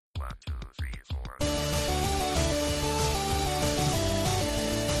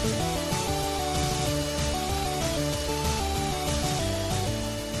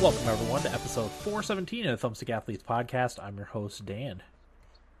Welcome, everyone, to episode 417 of the Thumbstick Athletes Podcast. I'm your host, Dan.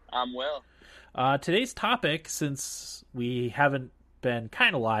 I'm Will. Today's topic, since we haven't been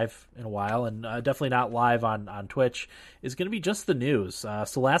kind of live in a while, and definitely not live on Twitch, is going to be just the news.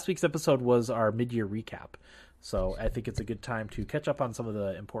 So last week's episode was our mid-year recap. So I think it's a good time to catch up on some of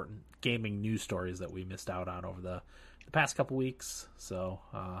the important gaming news stories that we missed out on over the past couple weeks. So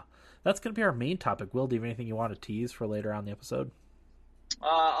that's going to be our main topic. Will, do you have anything you want to tease for later on in the episode?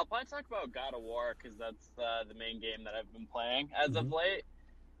 I'll probably talk about God of War because that's the main game that I've been playing as of late.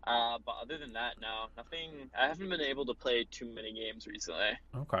 But other than that, no, nothing. I haven't been able to play too many games recently.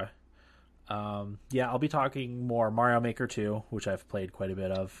 Okay. Yeah, I'll be talking more Mario Maker 2, which I've played quite a bit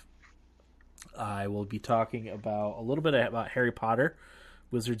of. I will be talking about a little bit about Harry Potter,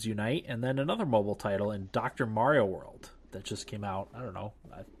 Wizards Unite, and then another mobile title in Dr. Mario World that just came out, I don't know,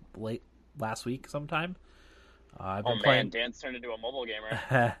 late last week sometime. I've been playing. Dan's turned into a mobile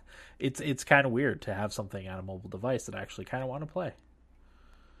gamer. It's kind of weird to have something on a mobile device that I actually kind of want to play.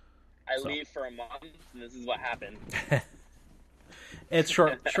 I leave for a month, and this is what happened. It's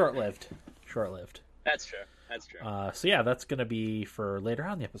short-lived. Short-lived. That's true. So yeah, that's going to be for later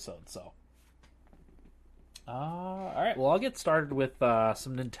on in the episode. So, all right. Well, I'll get started with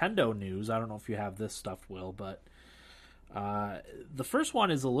some Nintendo news. I don't know if you have this stuff, Will, but the first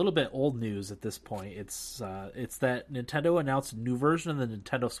one is a little bit old news at this point. It's that Nintendo announced a new version of the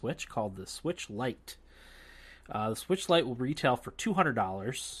Nintendo Switch called the Switch Lite. The Switch Lite will retail for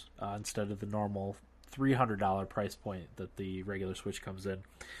 $200 instead of the normal $300 price point that the regular Switch comes in.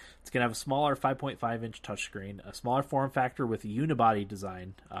 It's going to have a smaller 5.5-inch touchscreen, a smaller form factor with a unibody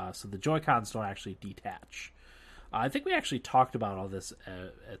design, so the Joy-Cons don't actually detach. I think we actually talked about all this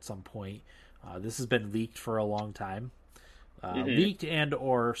at some point. This has been leaked for a long time. Leaked and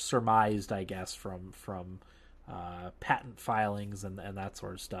or surmised, I guess, from patent filings and that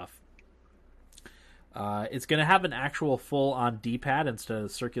sort of stuff. It's going to have an actual full-on D-pad instead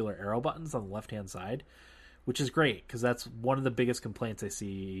of circular arrow buttons on the left-hand side, which is great because that's one of the biggest complaints I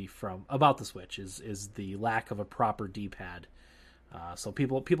see about the Switch is the lack of a proper D-pad. So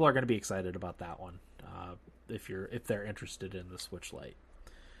people are going to be excited about that one if they're interested in the Switch Lite.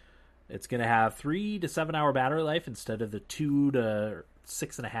 It's going to have 3 to 7 hour battery life instead of the 2 to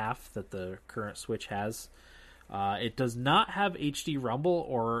 6.5 that the current Switch has. It does not have HD Rumble,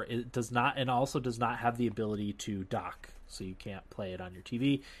 or it does not, and also does not have the ability to dock, so you can't play it on your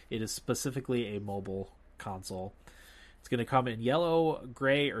TV. It is specifically a mobile console. It's going to come in yellow,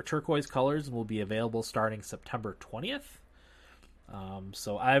 gray, or turquoise colors and will be available starting September 20th.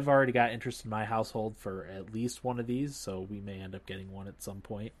 So I've already got interest in my household for at least one of these, so we may end up getting one at some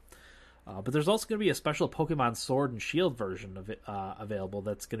point. But there's also going to be a special Pokemon Sword and Shield version of it available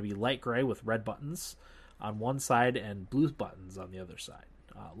that's going to be light gray with red buttons on one side and blue buttons on the other side.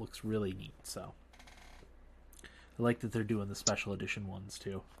 It looks really neat, so I like that they're doing the special edition ones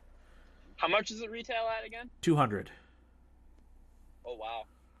too. How much does it retail at again? $200. Oh wow!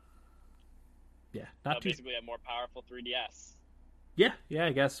 Yeah, not too. Basically a more powerful 3DS. Yeah,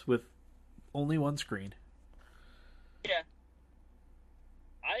 I guess with only one screen. Yeah.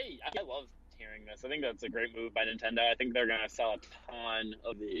 I love hearing this. I think that's a great move by Nintendo. I think they're going to sell a ton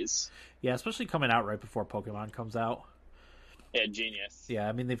of these. Yeah, especially coming out right before Pokemon comes out. Yeah, genius. Yeah,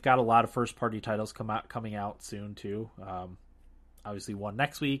 I mean, they've got a lot of first-party titles coming out soon, too. Obviously, one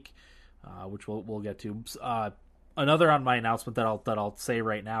next week, which we'll get to. Another on my announcement that I'll say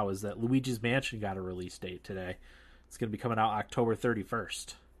right now is that Luigi's Mansion got a release date today. It's going to be coming out October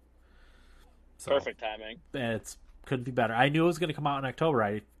 31st. So, perfect timing. Couldn't be better. I knew it was going to come out in October.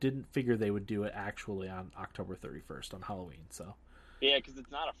 I didn't figure they would do it actually on October 31st on Halloween. So yeah, because it's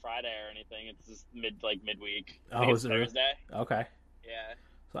not a Friday or anything. It's just midweek. Oh, is it Thursday? Okay. Yeah.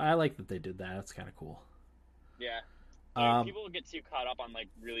 So I like that they did that. That's kind of cool. Yeah. People get too caught up on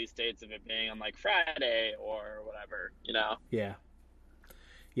release dates of it being on Friday or whatever, Yeah.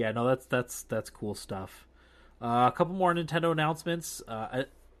 Yeah. No, that's cool stuff. A couple more Nintendo announcements.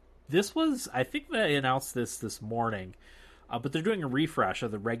 I think they announced this morning, but they're doing a refresh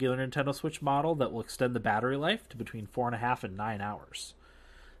of the regular Nintendo Switch model that will extend the battery life to between 4.5 and 9 hours.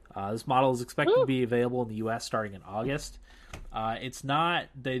 This model is expected to be available in the U.S. starting in August.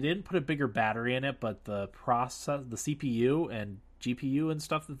 They didn't put a bigger battery in it, but the CPU and GPU and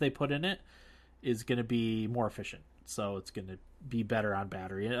stuff that they put in it is going to be more efficient. So it's going to be better on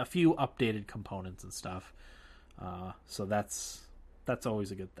battery. A few updated components and stuff. So that's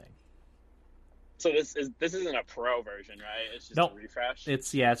always a good thing. So this isn't a pro version, right? It's just a Nope. refresh.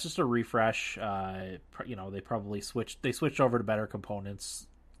 It's just a refresh. They probably switched over to better components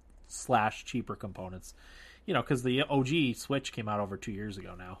 / cheaper components. Because the OG Switch came out over 2 years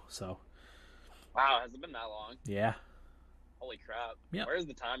ago now. So Wow, has it been that long? yeah, Holy crap! Yep. Where's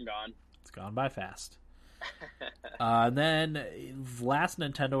the time gone? it's gone by fast. And then the last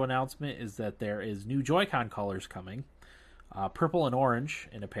Nintendo announcement is that there is new Joy-Con colors coming. Purple and orange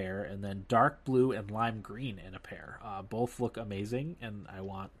in a pair, and then dark blue and lime green in a pair. Both look amazing, and I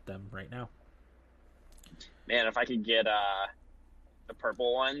want them right now. Man, if I could get the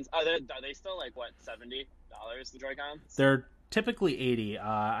purple ones, are they still like what, $70 the Joy-Cons? They're typically 80. When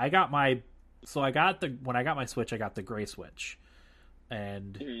I got my Switch, I got the gray Switch,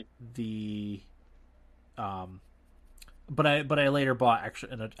 and the but I later bought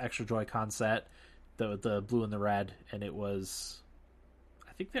an extra Joy-Con set, the blue and the red, and it was,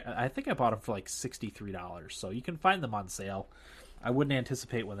 I think I bought them for like $63. So you can find them on sale. I wouldn't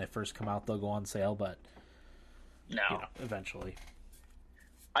anticipate when they first come out they'll go on sale, but No. Eventually.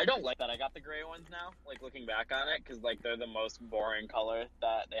 I don't like that I got the gray ones now, like looking back on it, because like they're the most boring color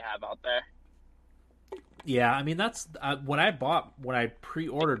that they have out there. Yeah, I mean that's when I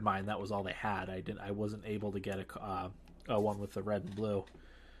pre-ordered mine, that was all they had. I wasn't able to get a one with the red and blue.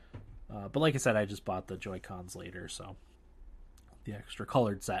 But like I said, I just bought the Joy-Cons later, so the extra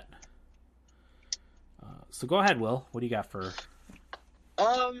colored set. So go ahead, Will. What do you got for?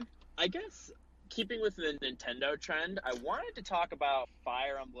 I guess keeping with the Nintendo trend, I wanted to talk about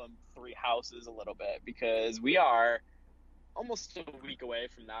Fire Emblem Three Houses a little bit, because we are almost a week away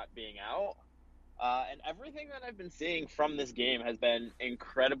from that being out. And everything that I've been seeing from this game has been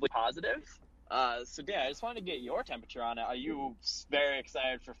incredibly positive. So yeah, I just wanted to get your temperature on it. Are you very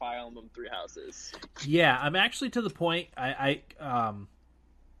excited for Fire Emblem Three Houses? Yeah, I'm actually to the point I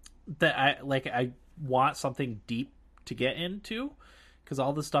want something deep to get into, because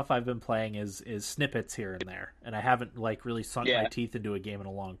all the stuff I've been playing is snippets here and there, and I haven't like really sunk my teeth into a game in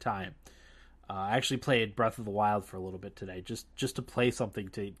a long time. I actually played Breath of the Wild for a little bit today, just to play something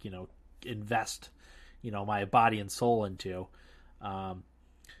to invest my body and soul into.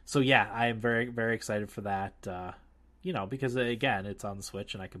 So yeah, I am very, very excited for that. Because again, it's on the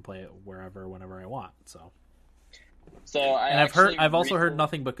Switch and I can play it wherever, whenever I want. So I've also heard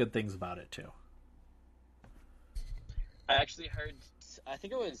nothing but good things about it too. I actually heard, I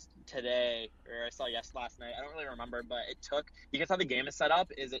think it was today, or I saw last night. I don't really remember, but because how the game is set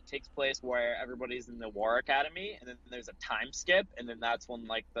up is it takes place where everybody's in the War Academy, and then there's a time skip, and then that's when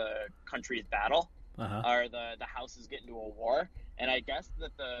like the countries battle, or the houses get into a war. And I guess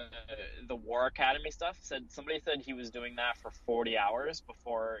that the War Academy stuff somebody said he was doing that for 40 hours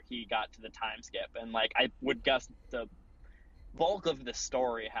before he got to the time skip, and like I would guess the bulk of the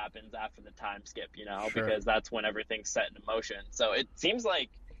story happens after the time skip, sure, because that's when everything's set in motion. So it seems like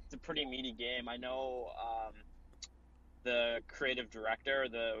it's a pretty meaty game. I know the creative director,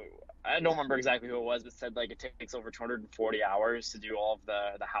 I don't remember exactly who it was, but said like it takes over 240 hours to do all of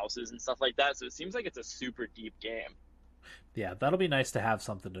the houses and stuff like that. So it seems like it's a super deep game. Yeah, that'll be nice to have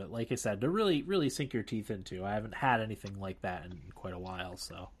something to, like I said, to really, really sink your teeth into. I haven't had anything like that in quite a while,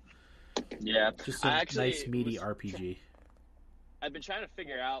 so yeah, just a nice meaty RPG. I've been trying to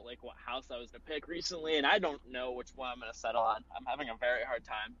figure out like what house I was going to pick recently, and I don't know which one I'm going to settle on. I'm having a very hard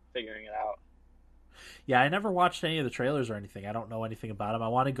time figuring it out. Yeah, I never watched any of the trailers or anything. I don't know anything about them. I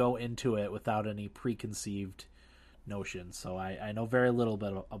want to go into it without any preconceived notions, so I know very little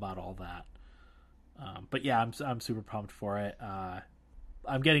bit about all that. But yeah, I'm super pumped for it.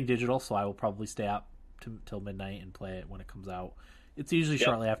 I'm getting digital, so I will probably stay up till midnight and play it when it comes out. It's usually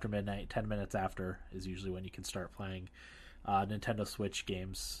shortly after midnight. 10 minutes after is usually when you can start playing Nintendo Switch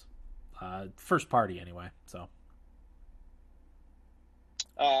games, first party anyway. So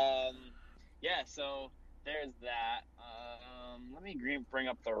yeah, so there's that. Let me bring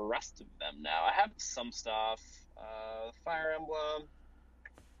up the rest of them now. I have some stuff. Fire Emblem.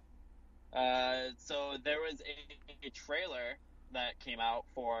 So there was a trailer that came out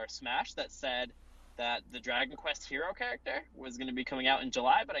for Smash that said that the Dragon Quest hero character was going to be coming out in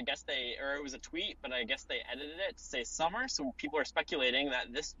July, but I guess it was a tweet, but I guess they edited it to say summer, so people are speculating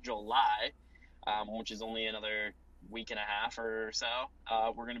that this July, which is only another week and a half or so,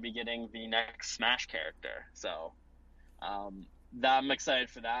 we're going to be getting the next Smash character. So I'm excited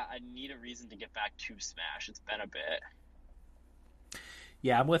for that. I need a reason to get back to Smash. It's been a bit.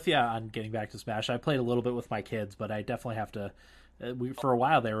 Yeah, I'm with you on getting back to Smash. I played a little bit with my kids, but I definitely have to. For a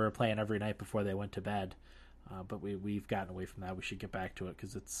while, they were playing every night before they went to bed, but we've gotten away from that. We should get back to it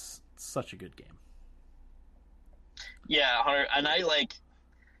because it's such a good game. Yeah, and I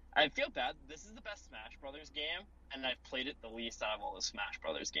I feel bad. This is the best Smash Brothers game, and I've played it the least out of all the Smash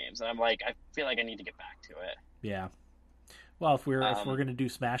Brothers games. And I'm like, I feel like I need to get back to it. Yeah. Well, if we're Um, gonna do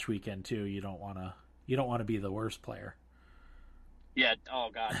Smash Weekend too, you don't wanna be the worst player. yeah. Oh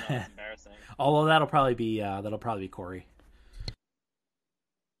God, no, it's embarrassing. Although that'll probably be Corey.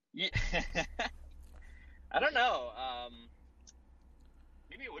 Yeah. I don't know.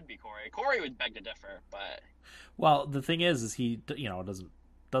 Maybe it would be Corey. Corey would beg to differ, but Well, the thing is he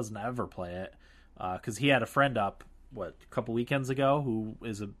doesn't ever play it because he had a friend up a couple weekends ago who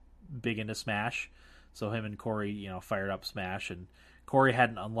is a big into Smash, so him and Corey fired up Smash, and Corey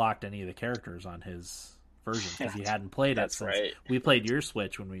hadn't unlocked any of the characters on his version because he hadn't played it that's since right. we played your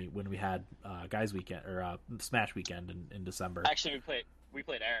Switch when we had Guys Weekend or Smash Weekend in December. Actually, we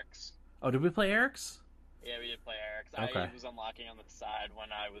played Eric's. Oh, did we play Eric's? Yeah, we did play Eric's. Okay. I was unlocking on the side when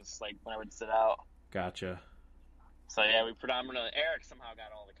I would sit out. Gotcha. So yeah, we predominantly Eric somehow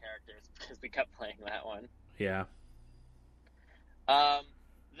got all the characters because we kept playing that one. Yeah.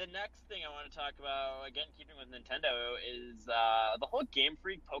 The next thing I want to talk about, again, keeping with Nintendo, is the whole Game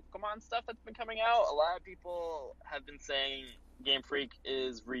Freak Pokemon stuff that's been coming out. A lot of people have been saying Game Freak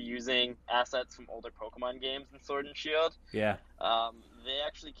is reusing assets from older Pokemon games in Sword and Shield. Yeah. They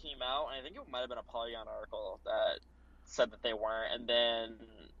actually came out, and I think it might have been a Polygon article that said that they weren't. And then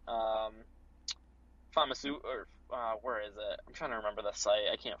Famasu, or where is it? I'm trying to remember the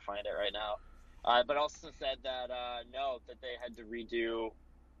site. I can't find it right now. But also said that no, that they had to redo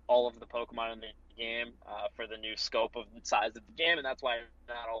all of the Pokemon in the game for the new scope of the size of the game, and that's why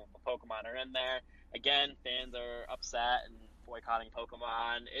not all of the Pokemon are in there. Again, fans are upset and boycotting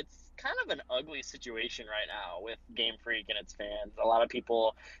Pokemon. It's kind of an ugly situation right now with Game Freak and its fans. A lot of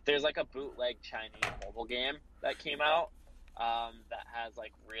people, there's like a bootleg Chinese mobile game that came out that has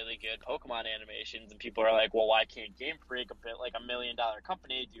like really good Pokemon animations, and people are like, well, why can't Game Freak, a bit like $1 million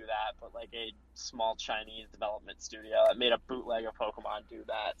company, do that, but like a small Chinese development studio that made a bootleg of Pokemon do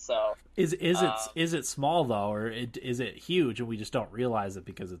that? So is it small though, or is it huge and we just don't realize it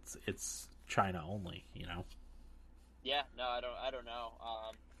because it's China only? yeah, no, I don't know.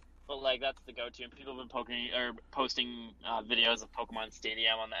 But like that's the go-to, and people have been posting videos of Pokemon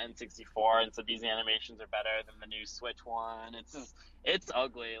Stadium on the N64, and so these animations are better than the new Switch one. It's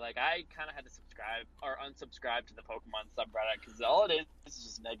ugly. Like I kind of had to subscribe or unsubscribe to the Pokemon subreddit because all it is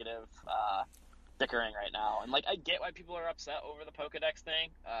just negative bickering right now. And like I get why people are upset over the Pokedex thing.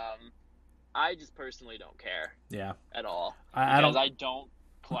 I just personally don't care. Yeah. At all. I Because don't. I don't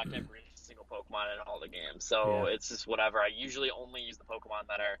collect every single Pokemon in all the games. So Yeah. it's just whatever. I usually only use the Pokemon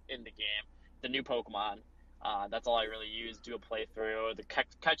that are in the game. The new Pokemon. That's all I really use. Do a playthrough.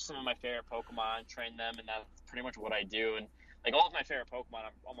 Catch some of my favorite Pokemon, train them, and that's pretty much what I do. And like all of my favorite Pokemon,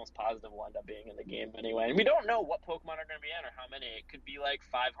 I'm almost positive will end up being in the game anyway. And we don't know what Pokemon are going to be in or how many. It could be like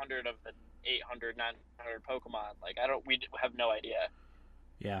 500 of the 800, 900 Pokemon. Like we have no idea.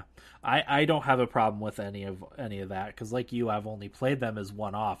 Yeah, I don't have a problem with any of that because, like you, I've only played them as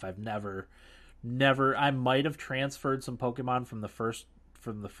one off. I've never. I might have transferred some Pokemon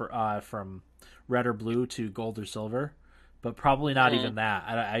from Red or Blue to Gold or Silver, but probably not even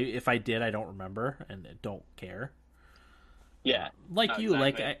that. If I did, I don't remember and don't care. Yeah, like no, you,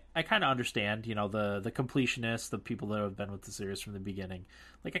 exactly. like I kind of understand, the completionists, the people that have been with the series from the beginning.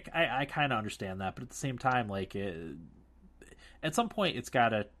 Like I kind of understand that, but at the same time, like at some point, it's got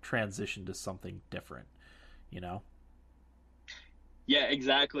to transition to something different, Yeah,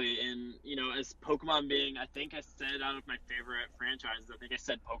 exactly. And, as Pokemon being, I think I said out of my favorite franchises, I think I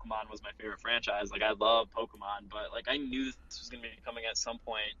said Pokemon was my favorite franchise. Like, I love Pokemon, but, like, I knew this was going to be coming at some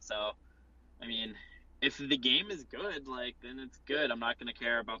point. So, I mean, if the game is good, like, then it's good. I'm not going to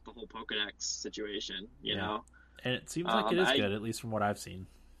care about the whole Pokedex situation, you know? And it seems like it is good, at least from what I've seen.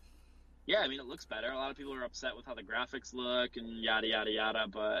 Yeah, I mean, it looks better. A lot of people are upset with how the graphics look and yada, yada, yada.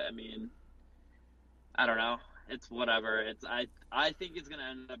 But, I mean, I don't know. It's whatever. I think it's going to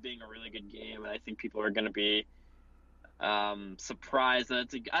end up being a really good game, and I think people are going to be surprised that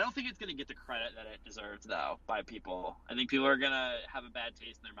I don't think it's going to get the credit that it deserves, though, by people. I think people are going to have a bad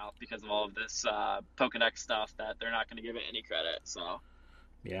taste in their mouth because of all of this Pokedex stuff that they're not going to give it any credit. So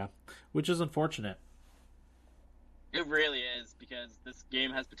yeah, which is unfortunate. It really is, because this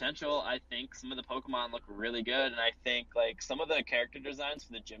game has potential. I think some of the Pokemon look really good, and I think like some of the character designs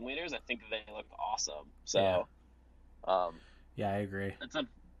for the gym leaders, I think they look awesome. So, yeah, I agree. It's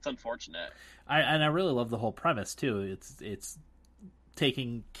unfortunate. I really love the whole premise too. It's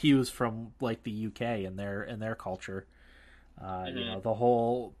taking cues from like the UK and their culture. The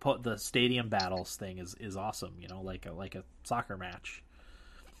whole the stadium battles thing is awesome. Like a soccer match.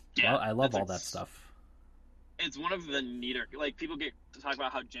 Yeah, I love all that stuff. it's one of the neater, like, people get to talk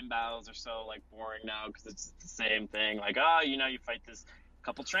about how gym battles are so, like, boring now because it's the same thing. Like, oh, you know, you fight this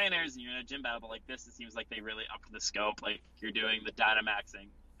couple trainers and you're in a gym battle, but like this, it seems like they really upped the scope. Like, you're doing the Dynamaxing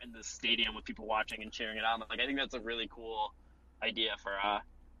in the stadium with people watching and cheering it on. Like, I think that's a really cool idea for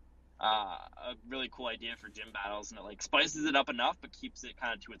gym battles, and it like spices it up enough but keeps it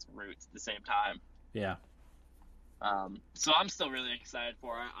kind of to its roots at the same time. Yeah. So I'm still really excited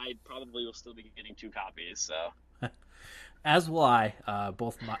for it. I probably will still be getting 2 copies. So, as will I.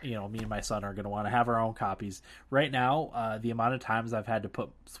 Both me and my son are going to want to have our own copies. Right now, the amount of times I've had to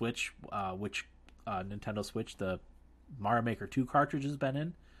put Switch, Nintendo Switch, the Mario Maker 2 cartridge has been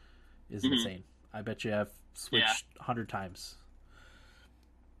in, is insane. I bet you I've switched 100 times.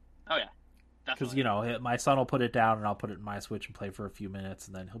 Oh yeah. Because, you know, my son will put it down and I'll put it in my Switch and play for a few minutes,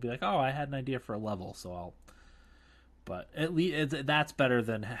 and then he'll be like, oh, I had an idea for a level, so I'll... But at least that's better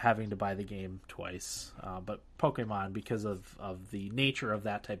than having to buy the game twice. But Pokemon, because of the nature of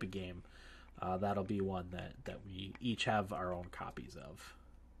that type of game, that'll be one that we each have our own copies of.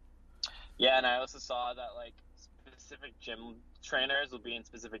 Yeah, and I also saw that, like, specific gym trainers will be in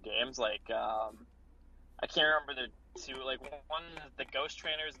specific games. Like, I can't remember the 2. Like, one, the Ghost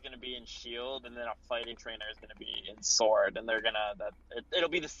trainer is going to be in Shield, and then a fighting trainer is going to be in Sword. And they're it'll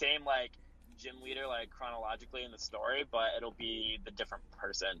be the same, like, gym leader, like, chronologically in the story, but it'll be the different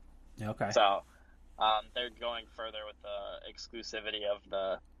person. Okay. So they're going further with the exclusivity of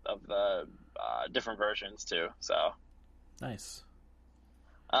the different versions too. So nice.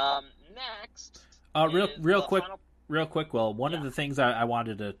 Next, real quick. Well, one of the things I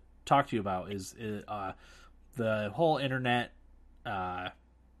wanted to talk to you about is the whole internet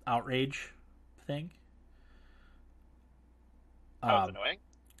outrage thing. That was annoying.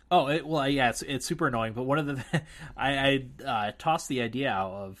 Oh, it's super annoying. But one of the I tossed the idea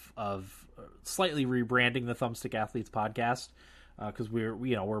out of slightly rebranding the Thumbstick Athletes podcast, because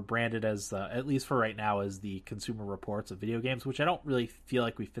we're branded as at least for right now as the Consumer Reports of video games, which I don't really feel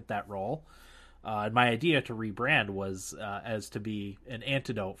like we fit that role. And my idea to rebrand was as to be an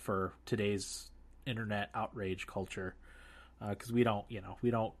antidote for today's internet outrage culture, because we don't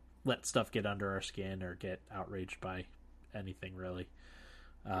let stuff get under our skin or get outraged by anything really.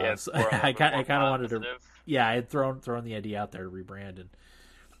 So I kind of wanted to. Yeah, I had thrown the idea out there to rebrand,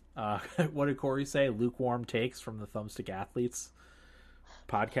 and what did Corey say? Lukewarm takes from the Thumbstick Athletes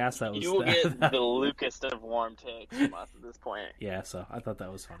podcast. That was you will get the Lucas of warm takes from us at this point. Yeah, so I thought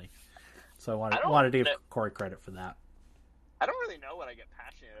that was funny. So I wanted to give Corey credit for that. I don't really know what I get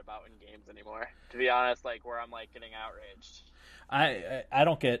passionate about in games anymore, to be honest. Like, where I'm like getting outraged. I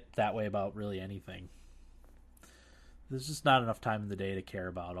don't get that way about really anything. There's just not enough time in the day to care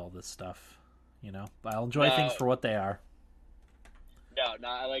about all this stuff, you know. I'll enjoy things for what they are. No,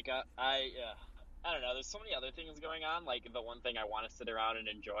 like I don't know. There's so many other things going on. Like, the one thing I want to sit around and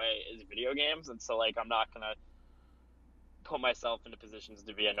enjoy is video games, and so like I'm not gonna put myself into positions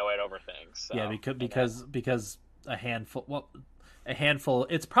to be annoyed over things. So, yeah, because a handful.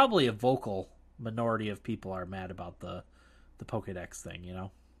 It's probably a vocal minority of people are mad about the Pokédex thing, you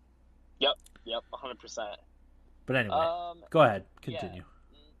know. Yep, 100%. But anyway, go ahead, continue.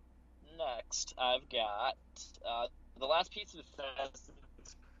 Yeah. Next, I've got the last piece of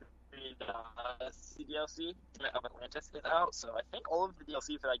Assassin's Creed DLC of Atlantis is out, so I think all of the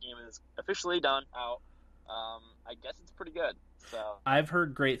DLC for that game is officially done out. I guess it's pretty good. So I've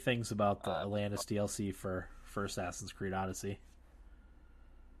heard great things about the Atlantis DLC for Assassin's Creed Odyssey.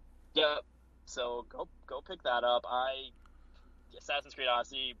 Yep. So go pick that up. Assassin's Creed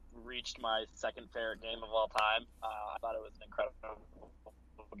Odyssey reached my second favorite game of all time. I thought it was an incredible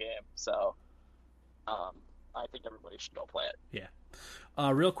game. So I think everybody should go play it.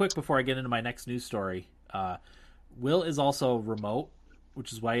 Yeah. Real quick before I get into my next news story, Will is also remote,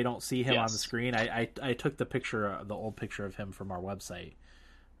 which is why you don't see him on the screen. I took the old picture of him from our website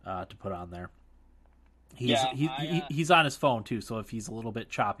to put on there. He's on his phone too, so if he's a little bit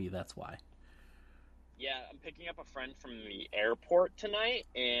choppy, that's why. Yeah, I'm picking up a friend from the airport tonight,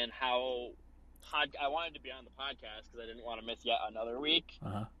 and I wanted to be on the podcast because I didn't want to miss yet another week.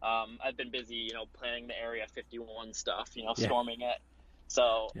 Uh-huh. I've been busy, planning the Area 51 stuff, storming it.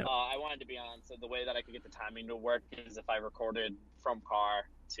 So I wanted to be on. So the way that I could get the timing to work is if I recorded from car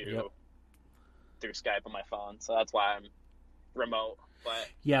through Skype on my phone. So that's why I'm remote. But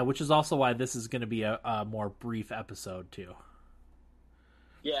yeah, which is also why this is going to be a more brief episode too.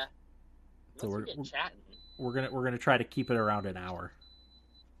 Yeah. So we're chatting. We're gonna try to keep it around an hour.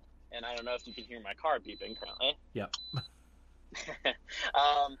 And I don't know if you can hear my car beeping currently. Yep.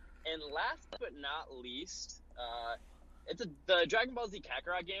 And last but not least, it's the Dragon Ball Z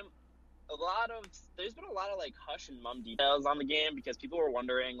Kakarot game there's been a lot of like hush and mum details on the game because people were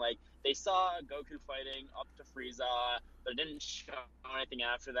wondering, like, they saw Goku fighting up to Frieza, but it didn't show anything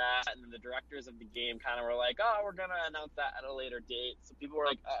after that. And then the directors of the game kind of were like, "Oh, we're gonna announce that at a later date." So people were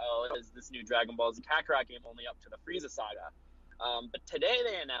like, "Oh, is this new Dragon Ball Z Kakarot game only up to the Frieza saga?" But today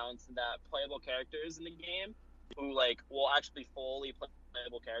they announced that playable characters in the game, who like will actually fully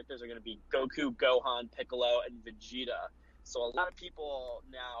playable characters, are going to be Goku, Gohan, Piccolo, and Vegeta. So a lot of people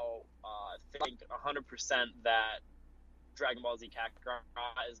now think 100% that Dragon Ball Z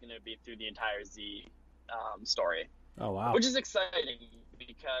Kakarot is going to be through the entire Z story. Oh wow! Which is exciting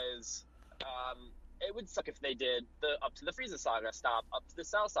because it would suck if they did the up to the Frieza saga stop, up to the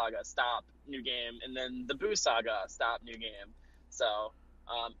Cell saga stop, new game, and then the Buu saga stop, new game. So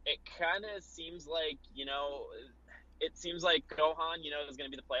it kind of seems like, it seems like Gohan, is going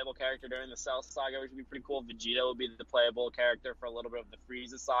to be the playable character during the Cell saga, which would be pretty cool. Vegeta will be the playable character for a little bit of the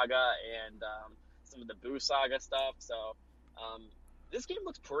Frieza saga and some of the Buu saga stuff. So this game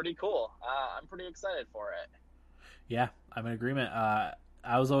looks pretty cool. I'm pretty excited for it. Yeah, I'm in agreement. I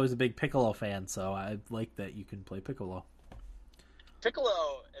was always a big Piccolo fan, so I like that you can play Piccolo.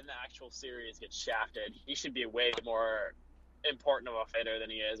 Piccolo in the actual series gets shafted. He should be way more important of a fighter than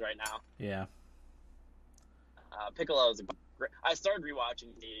he is right now. Yeah. Piccolo is a great... I started rewatching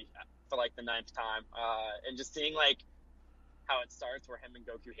for like the 9th time, and just seeing like how it starts where him and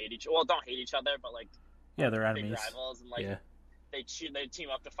Goku hate each... Well, don't hate each other, but like... Yeah, they're enemies. Big rivals, and like... Yeah. They team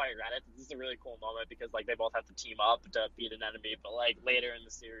up to fight Raditz. This is a really cool moment because like they both have to team up to beat an enemy, but like later in the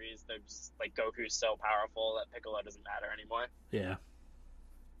series, they're just like Goku's so powerful that Piccolo doesn't matter anymore. Yeah.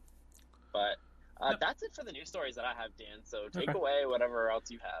 But that's it for the news stories that I have, Dan. So take away whatever else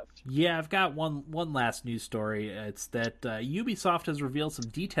you have. Yeah, I've got one last news story. It's that Ubisoft has revealed some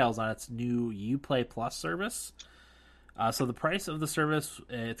details on its new Uplay Plus service. So the price of the service,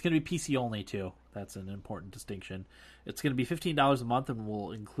 it's going to be PC only too. That's an important distinction. It's going to be $15 a month and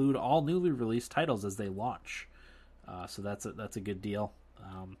will include all newly released titles as they launch. So that's a good deal.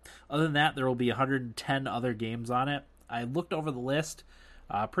 Other than that, there will be 110 other games on it. I looked over the list.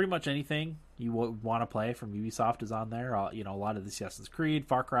 Pretty much anything you want to play from Ubisoft is on there. A lot of the Assassin's Creed,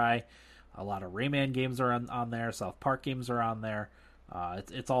 Far Cry, a lot of Rayman games are on there. South Park games are on there.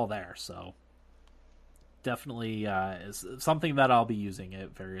 It's all there. So definitely is something that I'll be using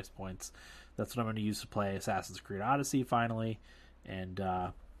at various points. That's what I'm going to use to play Assassin's Creed Odyssey finally, and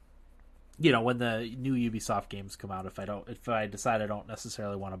when the new Ubisoft games come out, if I decide I don't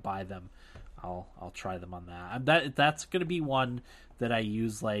necessarily want to buy them, I'll try them on that. That's going to be one that I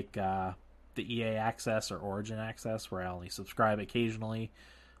use like the EA Access or Origin Access, where I only subscribe occasionally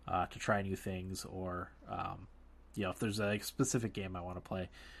to try new things, or if there's a specific game I want to play.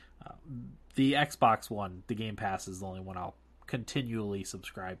 The Xbox One, the Game Pass, is the only one I'll continually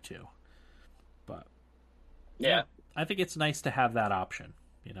subscribe to. But yeah, I think it's nice to have that option,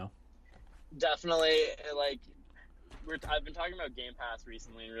 Definitely, like I've been talking about Game Pass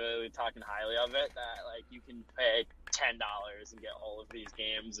recently and really talking highly of it, that like you can pay $10 and get all of these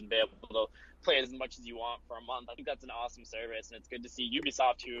games and be able to play as much as you want for a month. I think that's an awesome service, and it's good to see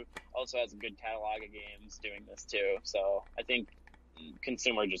Ubisoft, who also has a good catalog of games, doing this too. So I think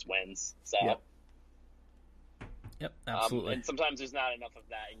consumer just wins. So Yep, absolutely. And sometimes there's not enough of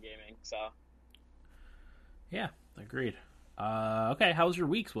that in gaming. So yeah, agreed. Okay, how was your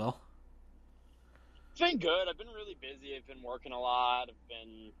weeks, Will? It's been good. I've been really busy. I've been working a lot.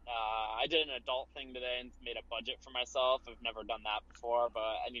 I did an adult thing today and made a budget for myself. I've never done that before,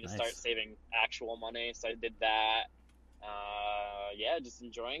 but I need to start saving actual money, so I did that. Just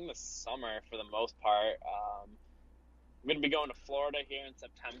enjoying the summer for the most part. I'm going to be going to Florida here in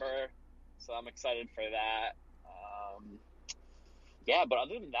September, so I'm excited for that. But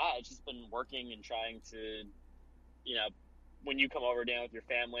other than that, it's just been working and trying to, when you come over down with your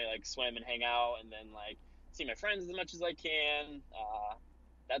family, like swim and hang out, and then like see my friends as much as I can.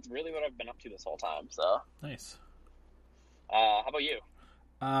 That's really what I've been up to this whole time. So nice. How about you?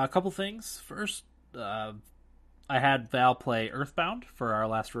 A couple things. First, I had Val play Earthbound for our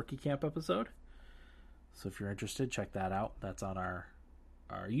last Rookie Camp episode. So if you're interested, check that out. That's on our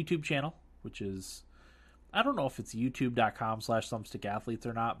YouTube channel, which is, I don't know if it's youtube.com/thumbstickathletes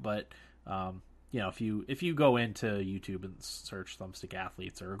or not, but if you go into YouTube and search Thumbstick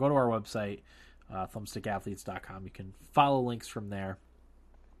Athletes, or go to our website, thumbstickathletes.com, you can follow links from there.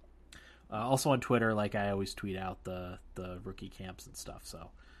 Also on Twitter, like I always tweet out the rookie camps and stuff,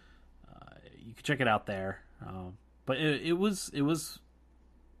 so you can check it out there. But it was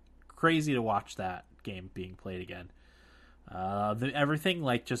crazy to watch that game being played again. Everything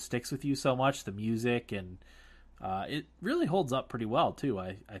like just sticks with you so much. The music, and it really holds up pretty well too.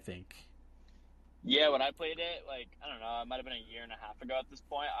 I think Yeah, when I played it, like, I don't know, it might have been a year and a half ago at this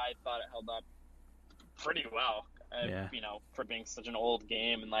point. I thought it held up pretty well, Yeah. for being such an old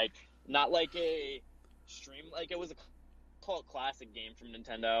game, and like not like a stream, like it was a cult classic game from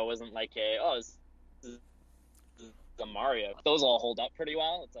Nintendo. It wasn't like this is a Mario. Those all hold up pretty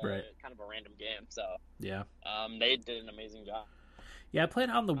well. It's Right. a kind of a random game, so Yeah. they did an amazing job. Yeah, I played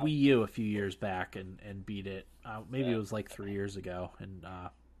on the Wii U a few years back and beat it. Maybe Yeah. it was like 3 years ago, and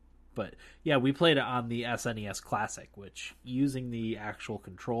but yeah, we played it on the SNES Classic, which using the actual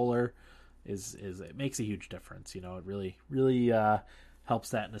controller is it makes a huge difference. You know, it really helps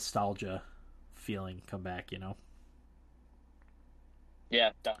that nostalgia feeling come back. You know.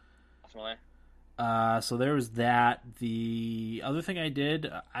 Yeah, definitely. So there was that. The other thing I did,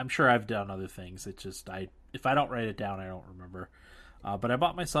 I'm sure I've done other things. It's just if I don't write it down, I don't remember. But I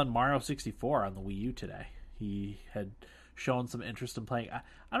bought my son Mario 64 on the Wii U today. He had shown some interest in playing.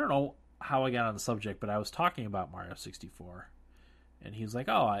 I don't know how I got on the subject, but I was talking about Mario 64, and he was like,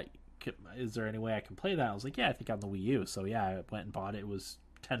 "Oh, is there any way I can play that?" I was like, "Yeah, I think on the Wii U." So yeah, I went and bought it. It was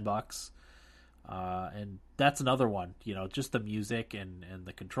 $10. And that's another one, you know, just the music and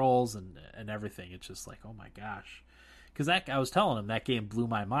the controls and everything. It's just like, oh my gosh. Because I was telling him that game blew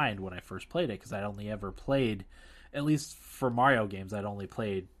my mind when I first played it, because I'd only ever played, at least for Mario games, I'd only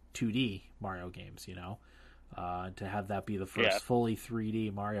played 2D Mario games, you know. To have that be the first fully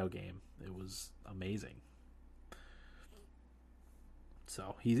 3D Mario game, it was amazing.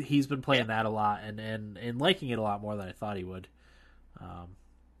 So he's been playing that a lot and liking it a lot more than I thought he would.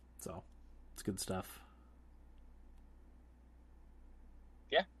 So it's good stuff.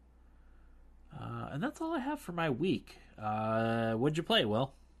 Yeah. And that's all I have for my week. What'd you play,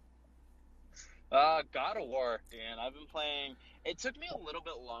 Will? God of War, Dan. I've been playing. It took me a little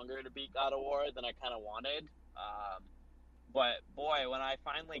bit longer to beat God of War than I kind of wanted. But boy, when I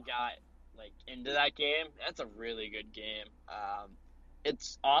finally got like into that game, that's a really good game.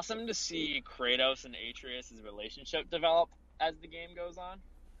 It's awesome to see Kratos and Atreus' relationship develop as the game goes on.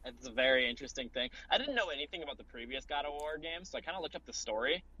 It's a very interesting thing. I didn't know anything about the previous God of War games, so I kind of looked up the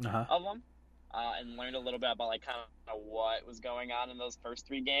story of them and learned a little bit about like kind of what was going on in those first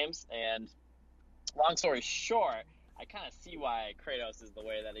three games. And long story short, I kind of see why Kratos is the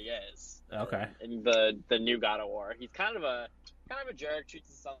way that he is. Okay. In the new God of War, he's kind of a jerk, treats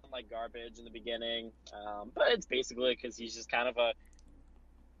his son like garbage in the beginning, but it's basically because he's just kind of a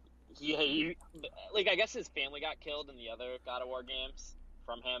he like I guess his family got killed in the other God of War games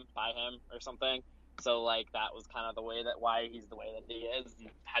from him by him or something. So like that was kind of the way that why he's the way that he is, and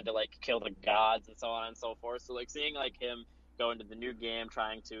had to like kill the gods and so on and so forth. So like seeing like him go into the new game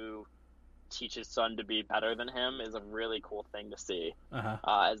trying to teach his son to be better than him is a really cool thing to see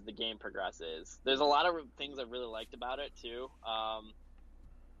as the game progresses. There's a lot of things I really liked about it too. I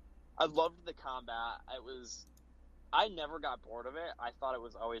loved the combat. I never got bored of it. I thought it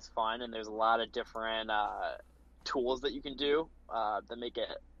was always fun, and there's a lot of different tools that you can do that make it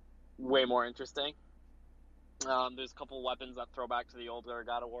way more interesting. There's a couple weapons that throw back to the older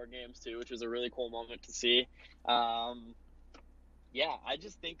God of War games too, which was a really cool moment to see. Yeah, I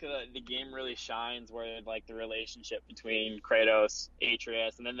just think the game really shines where like the relationship between Kratos,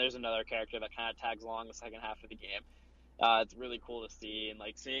 Atreus, and then there's another character that kind of tags along the second half of the game. It's really cool to see, and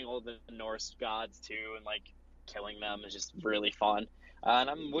like seeing all the Norse gods too, and like killing them is just really fun. And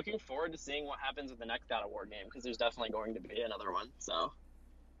I'm looking forward to seeing what happens with the next God of War game, because there's definitely going to be another one. So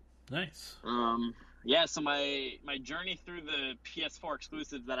nice. Yeah, so my journey through the PS4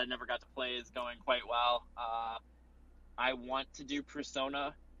 exclusives that I never got to play is going quite well. I want to do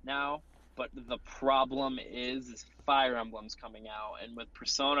Persona now, but the problem is Fire Emblem's coming out, and with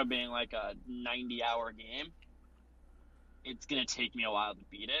Persona being like a 90-hour game, it's gonna take me a while to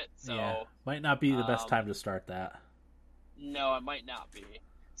beat it. So yeah, might not be the best time to start that. No, it might not be.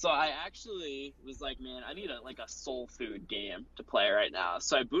 So I actually was like, man, I need a soul food game to play right now.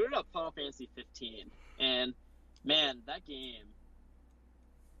 So I booted up Final Fantasy 15, and man, that game.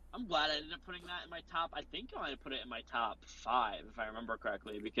 I'm glad I ended up putting that in my top. I think I might have put it in my top 5 if I remember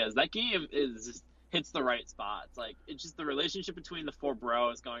correctly, because that game hits the right spots. Like it's just the relationship between the 4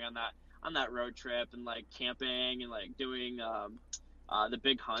 bros going on that road trip and like camping and like doing the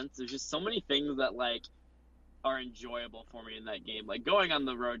big hunts. There's just so many things that like are enjoyable for me in that game. Like going on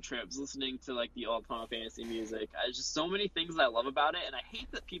the road trips, listening to like the old Final Fantasy music. There's just so many things that I love about it, and I hate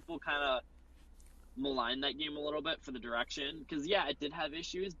that people kind of malign that game a little bit for the direction, because yeah, it did have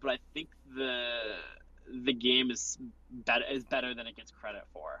issues, but I think the game is better than it gets credit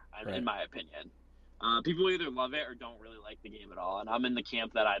for, right, in my opinion. People either love it or don't really like the game at all, and I'm in the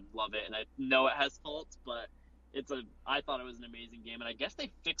camp that I love it, and I know it has faults, but I thought it was an amazing game, and I guess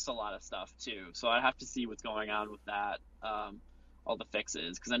they fixed a lot of stuff too. So I have to see what's going on with that, all the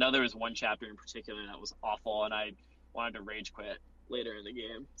fixes, because I know there was one chapter in particular that was awful, and I wanted to rage quit later in the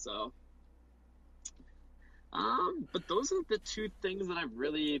game. So, but those are the two things that I've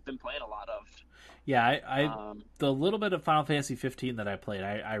really been playing a lot of. Yeah, I the little bit of Final Fantasy 15 that I played,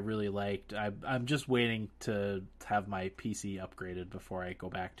 I really liked. I'm just waiting to have my PC upgraded before I go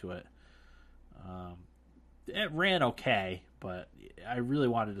back to it. It ran okay, but I really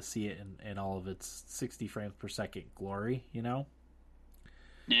wanted to see it in all of its 60 frames per second glory, you know?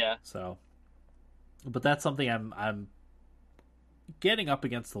 Yeah. So, but that's something I'm getting up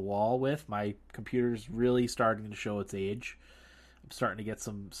against the wall with. My computer's really starting to show its age. I'm starting to get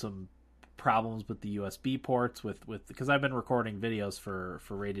some problems with the USB ports with because I've been recording videos for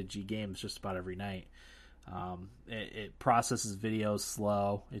Rated G Games just about every night. It processes videos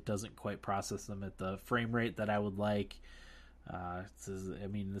slow. It doesn't quite process them at the frame rate that I would like.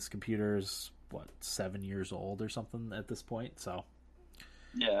 This computer is 7 years old or something at this point, so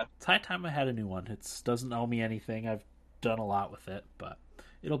yeah, it's high time I had a new one. It doesn't owe me anything. I've done a lot with it, but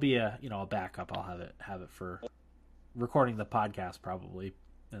it'll be a backup. I'll have it for recording the podcast probably,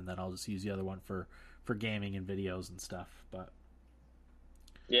 and then I'll just use the other one for gaming and videos and stuff. But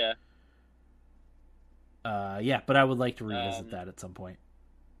yeah. But I would like to revisit that at some point.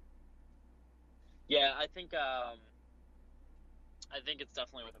 Yeah, I think it's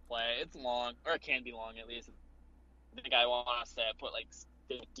definitely worth a play. It's long, or it can be long at least. I think I want to say I put like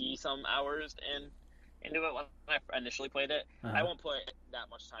 50 some hours into it when I initially played it. Uh-huh. I won't put that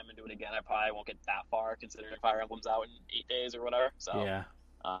much time into it again. I probably won't get that far considering Fire Emblem's out in 8 days or whatever. So yeah.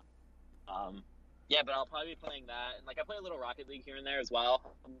 Yeah, but I'll probably be playing that, and like I play a little Rocket League here and there as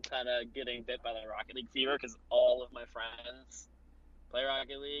well. I'm kind of getting bit by the Rocket League fever because all of my friends play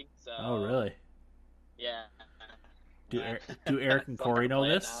Rocket League. So Oh, really? Yeah. Do Eric and Corey know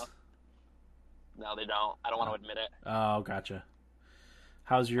this? No, they don't. I don't want to admit it. Oh, gotcha.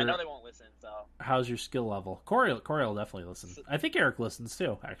 I know they won't listen. So how's your skill level? Corey will definitely listen. I think Eric listens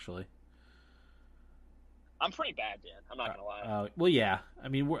too, actually. I'm pretty bad, Dan. I'm not gonna lie. Well, yeah. I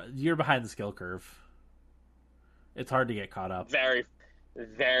mean, you're behind the skill curve. It's hard to get caught up. Very,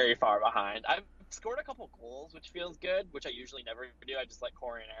 very far behind. I've scored a couple goals, which feels good, which I usually never do. I just let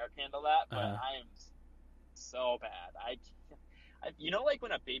Corey and Eric handle that. But I am so bad. Like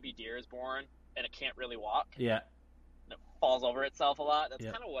when a baby deer is born and it can't really walk? Yeah. And it falls over itself a lot? That's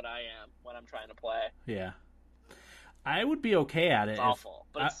kind of what I am when I'm trying to play. Yeah. I would be okay at it. It's awful,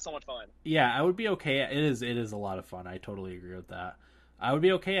 but it's so much fun. Yeah, I would be okay. It is a lot of fun. I totally agree with that. I would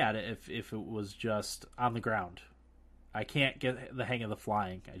be okay at it if it was just on the ground. I can't get the hang of the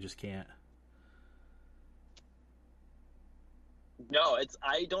flying. I just can't. No,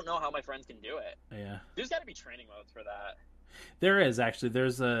 I don't know how my friends can do it. Yeah. There's got to be training modes for that. There is actually.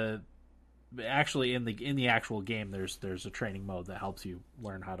 There's in the actual game there's a training mode that helps you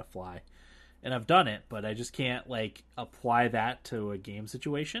learn how to fly. And I've done it, but I just can't like apply that to a game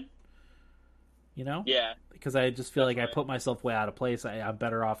situation. You know? Yeah. Because I just feel like I put myself way out of place. I'm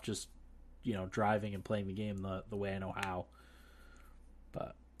better off just, driving and playing the game the way I know how.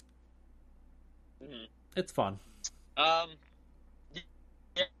 But it's fun. Yeah.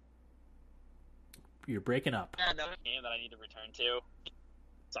 You're breaking up. Yeah, another game that I need to return to.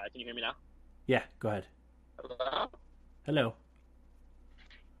 Sorry, can you hear me now? Yeah, go ahead. Hello? Hello.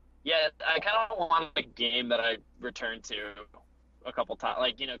 Yeah, I kind of want a game that I return to a couple times,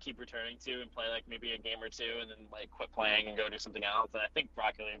 keep returning to and play maybe a game or two, and then quit playing and go do something else. And I think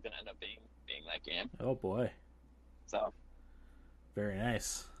Rocket League is gonna end up being that game. Oh boy. So. Very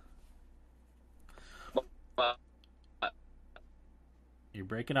nice. You're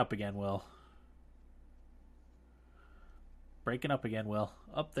breaking up again, Will. Breaking up again, Will.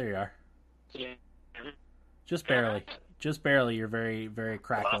 Up there you are. Can you hear me? Just barely. Just barely. You're very, very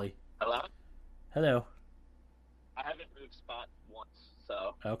crackly. Hello? Hello. I haven't moved spot once,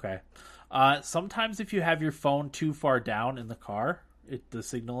 so. Okay. Sometimes if you have your phone too far down in the car, the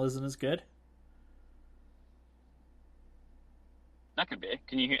signal isn't as good. That could be.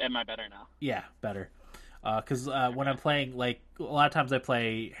 Can you hear? Am I better now? Yeah, better. Because when I'm playing, a lot of times I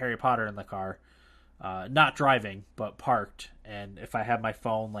play Harry Potter in the car. Not driving, but parked. And if I have my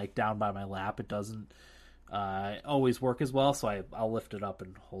phone, down by my lap, it doesn't always work as well. So I'll lift it up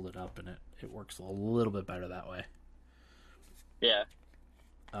and hold it up, and it works a little bit better that way. Yeah.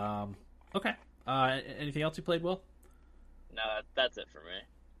 Okay. Anything else you played, Will? No, that's it for me.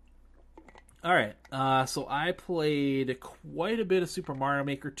 All right. So I played quite a bit of Super Mario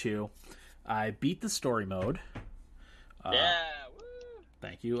Maker 2. I beat the story mode. Yeah. Woo.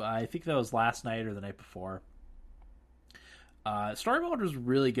 Thank you. I think that was last night or the night before. Story mode was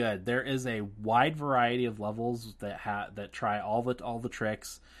really good. There is a wide variety of levels that try all the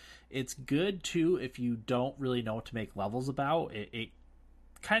tricks. It's good too if you don't really know what to make levels about. It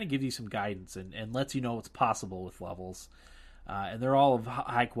kind of gives you some guidance and lets you know what's possible with levels. And they're all of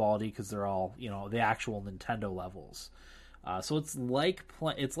high quality because they're all the actual Nintendo levels. So it's like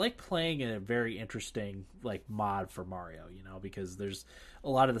playing a very interesting like mod for Mario, because there's a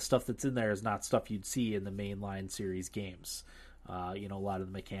lot of the stuff that's in there is not stuff you'd see in the mainline series games. A lot of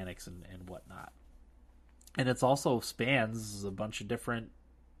the mechanics and whatnot. And it's also spans a bunch of different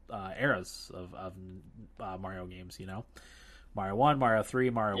eras of Mario games. Mario 1, Mario 3,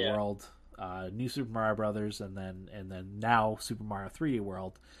 Mario World, New Super Mario Brothers, and then now Super Mario 3D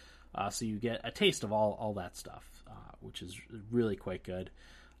World. So you get a taste of all that stuff, which is really quite good.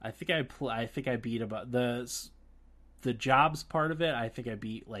 I think I beat about the jobs part of it. I think I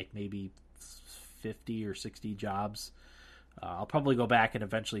beat like maybe 50 or 60 jobs. I'll probably go back and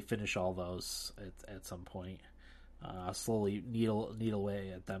eventually finish all those at some point. Slowly needle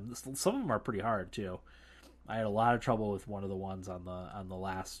away at them. Some of them are pretty hard too. I had a lot of trouble with one of the ones on the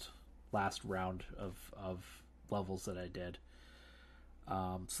last round of levels that I did.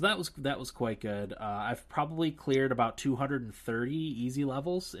 So that was quite good. I've probably cleared about 230 easy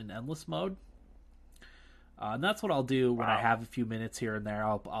levels in endless mode. And that's what I'll do when I have a few minutes here and there.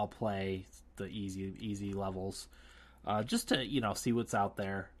 I'll play the easy levels, just to see what's out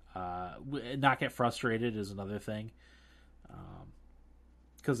there. Not get frustrated is another thing,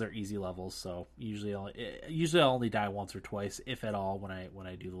 because they're easy levels. So usually I'll only die once or twice, if at all, when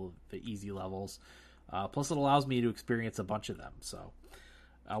I do the easy levels. Plus, it allows me to experience a bunch of them. So,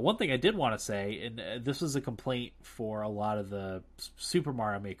 one thing I did want to say, and this was a complaint for a lot of the Super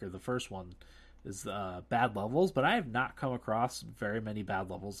Mario Maker, the first one, is bad levels. But I have not come across very many bad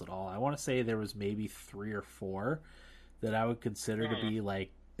levels at all. I want to say there was maybe 3 or 4 that I would consider to be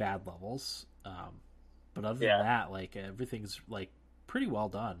like bad levels. But other than that, like everything's like pretty well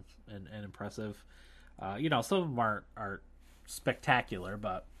done and impressive. Some of them aren't spectacular,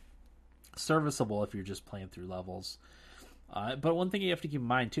 but serviceable if you're just playing through levels. But one thing you have to keep in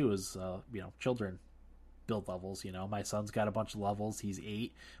mind too is children build levels. My son's got a bunch of levels. He's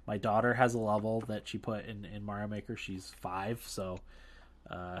 8. My daughter has a level that she put in Mario Maker. She's 5. So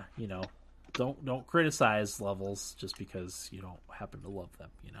don't criticize levels just because you don't happen to love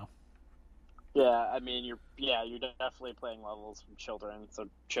them. Yeah, I mean you're definitely playing levels from children, so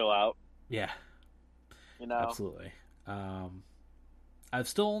chill out. Yeah, absolutely. I've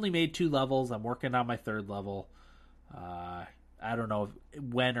still only made 2 levels. I'm working on my 3rd level. I don't know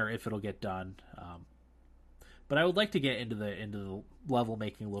when or if it'll get done. But I would like to get into the level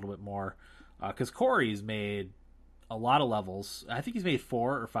making a little bit more, because Corey's made a lot of levels. I think he's made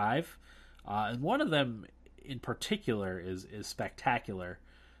 4 or 5, and one of them in particular is spectacular.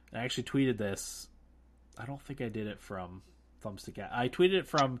 And I actually tweeted this. I don't think I did it from Thumbstick. I tweeted it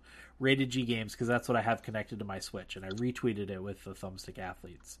from Rated G Games because that's what I have connected to my Switch, and I retweeted it with the Thumbstick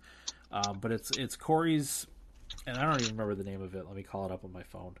Athletes. But it's Corey's, and I don't even remember the name of it. Let me call it up on my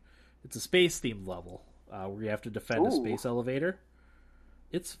phone. It's a space themed level where you have to defend a space elevator.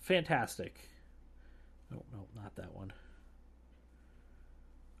 It's fantastic. Oh no, not that one.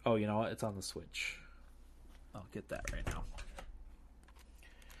 Oh, you know what? It's on the Switch. I'll get that right now.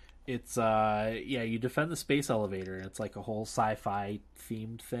 It's you defend the space elevator, and it's like a whole sci-fi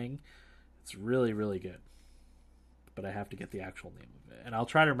themed thing. It's really, really good. But I have to get the actual name of it, and I'll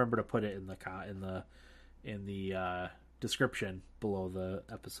try to remember to put it in the description below the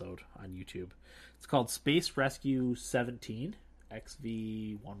episode on YouTube. It's called Space Rescue 17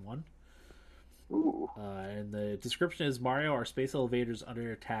 XV11. Ooh. And the description is: Mario, our space elevators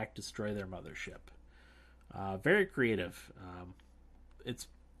under attack, destroy their mothership. Very creative. It's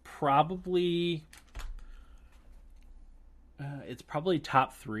probably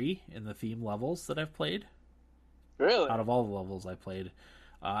top 3 in the theme levels that I've played. Really? Out of all the levels I played,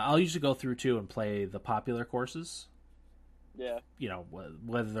 I'll usually go through too and play the popular courses. Yeah.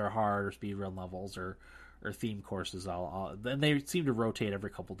 Whether they're hard or speedrun levels or theme courses, and they seem to rotate every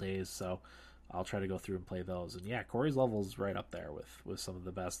couple days, so I'll try to go through and play those. And yeah, Corey's level's right up there with some of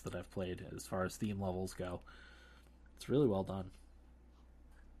the best that I've played as far as theme levels go. It's really well done.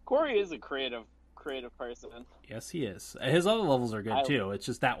 Corey is a creative person. Yes, he is. His other levels are good too. It's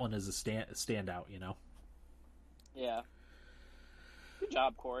just that one is a standout, Yeah. Good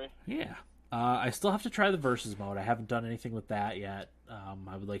job, Corey. Yeah. I still have to try the versus mode. I haven't done anything with that yet.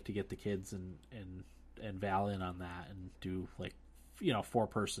 I would like to get the kids and Val in on that and do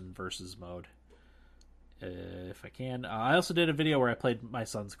 4-person versus mode if I can. I also did a video where I played my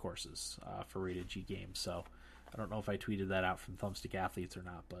son's courses for Rated G Games, so I don't know if I tweeted that out from Thumbstick Athletes or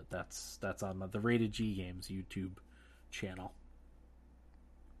not, but that's on the Rated G Games YouTube channel,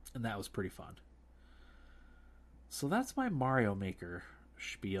 and that was pretty fun. So that's my Mario Maker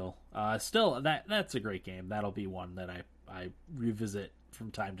spiel. Still, that's a great game. That'll be one that I revisit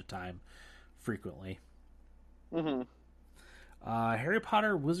from time to time, frequently. Mm-hmm. Harry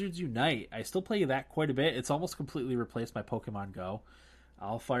Potter Wizards Unite. I still play that quite a bit. It's almost completely replaced my Pokemon Go.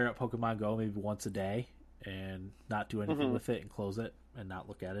 I'll fire up Pokemon Go maybe once a day and not do anything with it and close it and not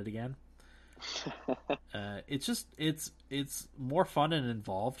look at it again. It's more fun and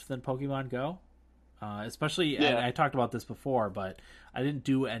involved than Pokemon Go. Especially, I talked about this before, but I didn't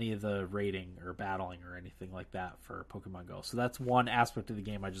do any of the raiding or battling or anything like that for Pokemon Go. So that's one aspect of the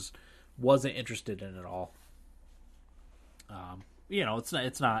game I just wasn't interested in at all.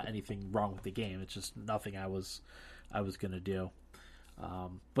 It's not anything wrong with the game. It's just nothing I was going to do.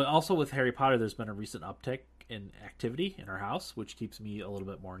 But also with Harry Potter, there's been a recent uptick in activity in our house, which keeps me a little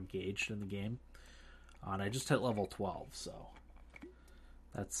bit more engaged in the game. And I just hit level 12, so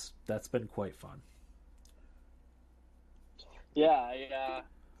that's been quite fun. Yeah, I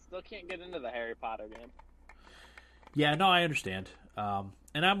still can't get into the Harry Potter game. Yeah, no, I understand.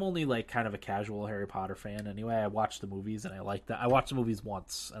 And I'm only like kind of a casual Harry Potter fan anyway. I watch the movies and I like that. I watched the movies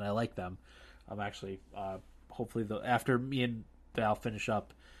once and I like them. I'm actually hopefully after me and Val finish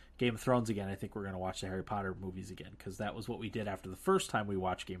up Game of Thrones again, I think we're going to watch the Harry Potter movies again, because that was what we did after the first time we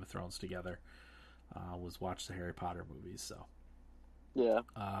watched Game of Thrones together. Was watch the Harry Potter movies. So yeah.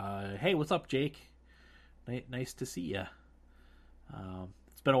 Hey, what's up, Jake? Nice to see you.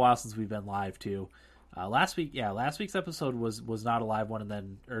 It's been a while since we've been live too. Last week's episode was not a live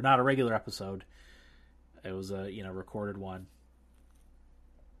one, or not a regular episode. It was a recorded one.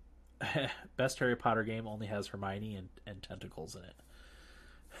 Best Harry Potter game only has Hermione and tentacles in it.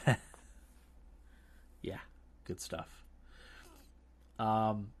 Yeah, good stuff.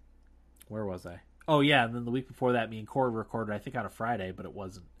 Where was I? Oh yeah, and then the week before that, me and Corey recorded, I think on a Friday, but it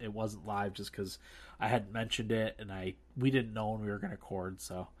wasn't live just because I hadn't mentioned it and we didn't know when we were going to record.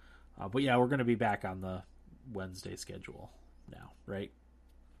 So, but yeah, we're going to be back on the Wednesday schedule now, right?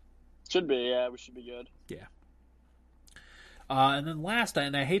 Should be, yeah. We should be good. Yeah. And then last,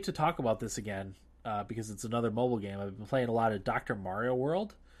 and I hate to talk about this again because it's another mobile game. I've been playing a lot of Dr. Mario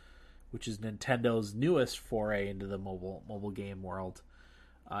World, which is Nintendo's newest foray into the mobile game world.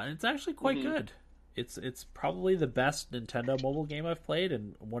 And it's actually quite good. It's probably the best Nintendo mobile game I've played,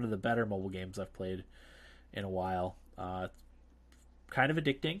 and one of the better mobile games I've played in a while. It's kind of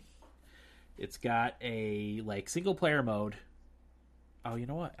addicting. It's got a single player mode. Oh, you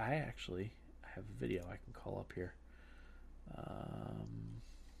know what? I have a video I can call up here. Let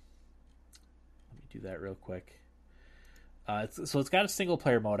me do that real quick. It's got a single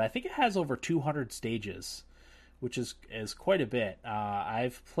player mode. I think it has over 200 stages, which is quite a bit.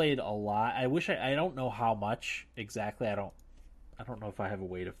 I've played a lot. I don't know how much exactly. I don't know if I have a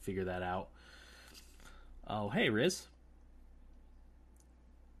way to figure that out. Oh, hey, Riz.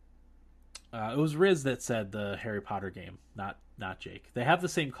 It was Riz that said the Harry Potter game, not Jake. They have the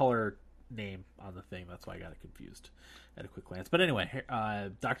same color name on the thing. That's why I got it confused at a quick glance. But anyway,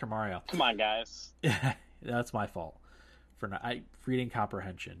 Dr. Mario. Come on, guys. That's my fault for reading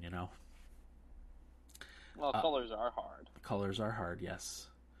comprehension, Well, colors are hard. Colors are hard, yes.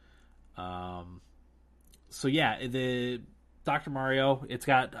 So yeah, the Dr. Mario, it's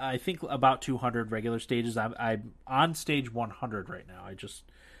got, I think, about 200 regular stages. I'm on stage 100 right now. I just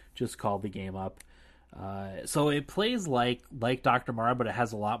called the game up. So it plays like Dr. Mario, but it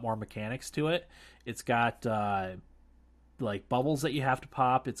has a lot more mechanics to it. It's got bubbles that you have to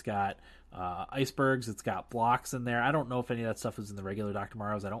pop. It's got icebergs. It's got blocks in there. I don't know if any of that stuff is in the regular Dr.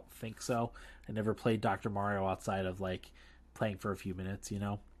 Mario's. I don't think so. I never played Dr. Mario outside of playing for a few minutes. It's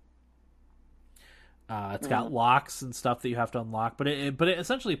got locks and stuff that you have to unlock, but it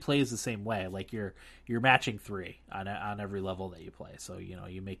essentially plays the same way. Like you're matching 3 on every level that you play. So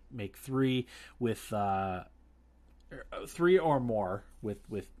you make 3 with 3 or more with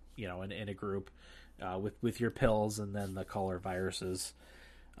in a group with your pills and then the color viruses.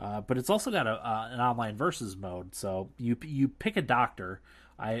 But it's also got an online versus mode. So you pick a doctor.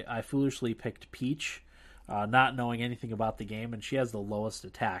 I foolishly picked Peach, not knowing anything about the game, and she has the lowest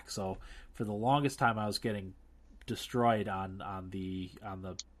attack. So for the longest time, I was getting destroyed on the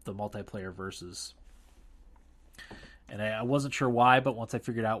multiplayer versus, and I wasn't sure why. But once I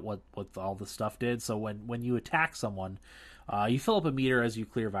figured out what all the stuff did, so when you attack someone, you fill up a meter as you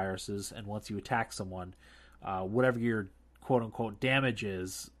clear viruses, and once you attack someone, whatever your quote unquote damage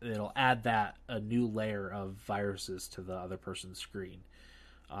is, it'll add a new layer of viruses to the other person's screen.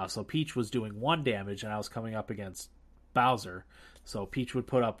 So Peach was doing 1 damage, and I was coming up against Bowser. So Peach would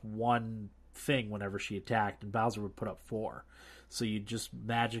put up 1 thing whenever she attacked, and Bowser would put up 4. So you just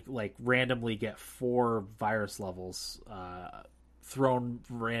randomly get 4 virus levels thrown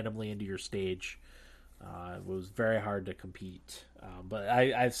randomly into your stage. It was very hard to compete. But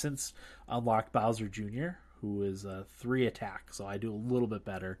I've since unlocked Bowser Jr., who is 3 attack, so I do a little bit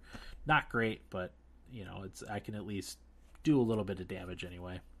better. Not great, but I can at least do a little bit of damage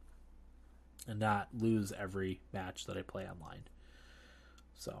anyway, and not lose every match that I play online.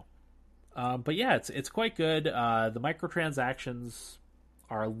 So, but yeah, it's quite good. The microtransactions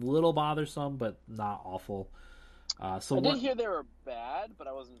are a little bothersome, but not awful. I did hear they were bad, but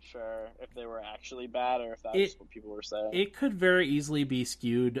I wasn't sure if they were actually bad or if that was what people were saying. It could very easily be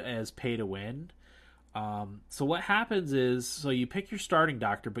skewed as pay to win. So what happens is, you pick your starting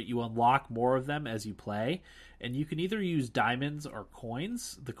doctor, but you unlock more of them as you play, and you can either use diamonds or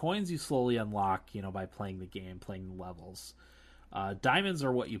coins. The coins you slowly unlock, by playing the game, playing the levels. Diamonds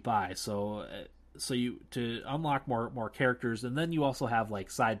are what you buy, so you to unlock more characters, and then you also have like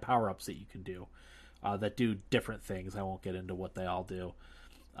side power ups that you can do that do different things. I won't get into what they all do.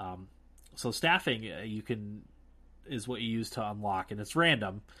 So staffing is what you use to unlock, and it's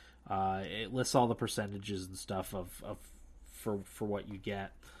random. It lists all the percentages and stuff for what you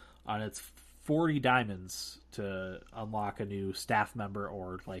get, and it's 40 diamonds to unlock a new staff member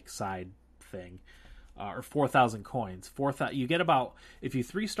or like side thing, or 4,000 coins. You get about, if you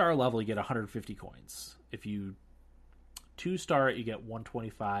 3-star level, you get 150 coins. If you 2-star it, you get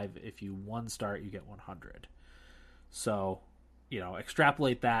 125. If you 1-star it, you get 100. So,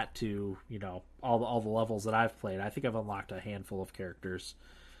 extrapolate that to all the levels that I've played. I think I've unlocked a handful of characters.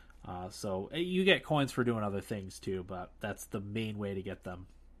 So you get coins for doing other things too, but that's the main way to get them.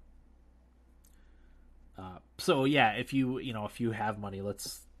 So yeah, if you have money,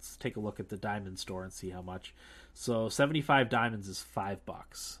 let's take a look at the diamond store and see how much. So 75 diamonds is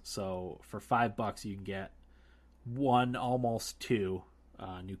 $5. So for $5 you can get 1, almost 2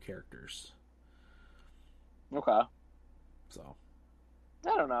 new characters. Okay. So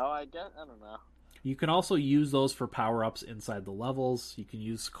I don't know. I don't know. You can also use those for power-ups inside the levels. You can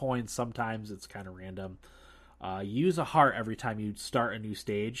use coins sometimes. It's kind of random. Use a heart every time you start a new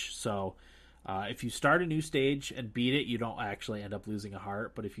stage. So if you start a new stage and beat it, you don't actually end up losing a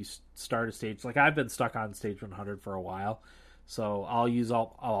heart. But if you start a stage, like I've been stuck on stage 100 for a while, so I'll use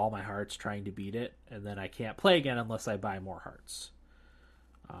all my hearts trying to beat it, and then I can't play again unless I buy more hearts.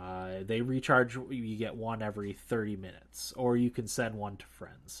 They recharge. You get 1 every 30 minutes, or you can send 1 to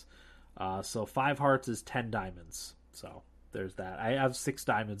friends. So 5 hearts is 10 diamonds. So there's that. I have 6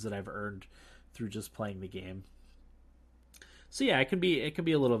 diamonds that I've earned through just playing the game. So yeah, it can be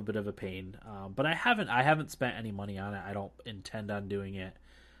a little bit of a pain. But I haven't spent any money on it. I don't intend on doing it.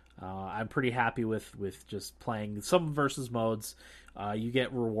 I'm pretty happy with just playing some versus modes. You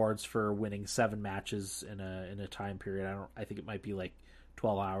get rewards for winning 7 matches in a time period. I think it might be like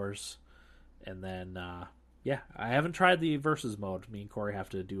 12 hours. And then yeah, I haven't tried the versus mode. Me and Corey have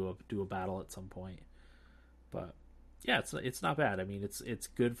to do a battle at some point, but yeah, it's not bad. I mean, it's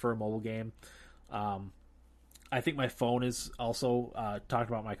good for a mobile game. I think my phone is also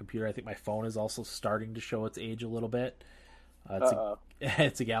talking about my computer. I think my phone is also starting to show its age a little bit.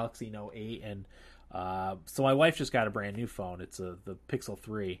 It's a Galaxy Note 8, and so my wife just got a brand new phone. It's the Pixel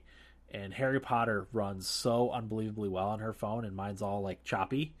 3, and Harry Potter runs so unbelievably well on her phone, and mine's all like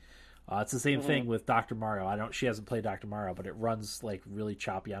choppy. It's the same thing with Dr. Mario. She hasn't played Dr. Mario, but it runs like really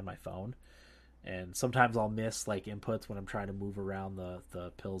choppy on my phone. And sometimes I'll miss like inputs when I'm trying to move around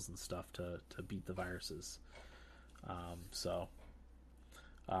the pills and stuff to beat the viruses.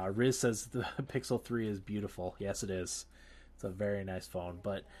 Riz says the Pixel 3 is beautiful. Yes, it is. It's a very nice phone.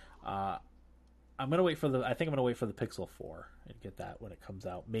 But I think I'm gonna wait for the Pixel 4 and get that when it comes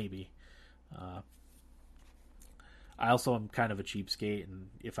out. Maybe. I also am kind of a cheapskate, and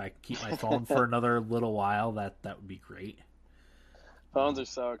if I keep my phone for another little while, that would be great. Phones are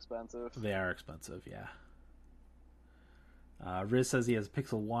so expensive. They are expensive, yeah. Riz says he has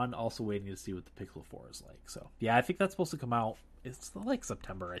Pixel 1, also waiting to see what the Pixel 4 is like. So, yeah, I think that's supposed to come out. It's like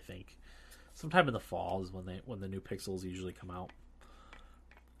September, I think. Sometime in the fall is when the new Pixels usually come out.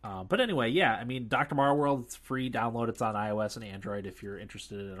 But anyway, yeah, I mean, Dr. Mario World, it's free. Download. It's on iOS and Android if you're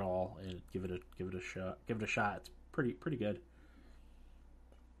interested at all, and give it a shot. It's pretty good.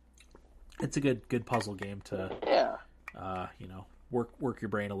 It's a good puzzle game to work your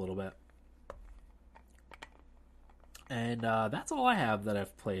brain a little bit. And that's all I have that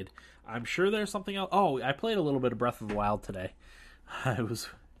I've played. I'm sure there's something else. Oh, I played a little bit of Breath of the Wild today. It was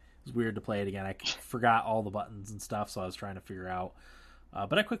weird to play it again. I forgot all the buttons and stuff, so I was trying to figure out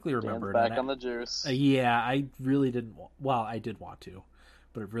But I quickly Dan's remembered. back on the juice. Yeah, I really didn't. Well, I did want to,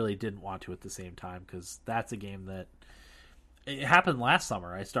 but I really didn't want to at the same time because that's a game that it happened last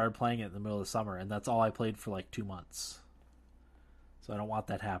summer. I started playing it in the middle of the summer, and that's all I played for like 2 months. So I don't want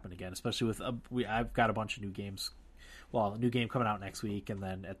that to happen again, especially with I've got a bunch of new games. Well, a new game coming out next week, and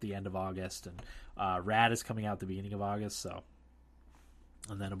then at the end of August, and Rad is coming out at the beginning of August. So,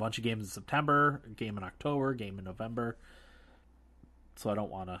 and then a bunch of games in September, a game in October, game in November. So I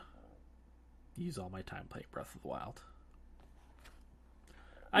don't want to use all my time playing Breath of the Wild.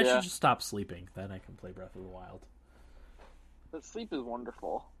 I should just stop sleeping, then I can play Breath of the Wild. But sleep is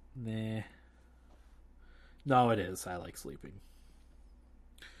wonderful. Nah. No, it is. I like sleeping.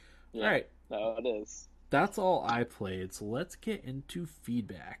 Yeah, all right. No, it is. That's all I played, so let's get into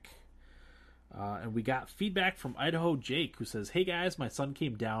feedback. And we got feedback from Idaho Jake, who says, "Hey guys, my son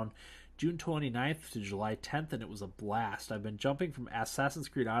came down June 29th to July 10th, and it was a blast. I've been jumping from Assassin's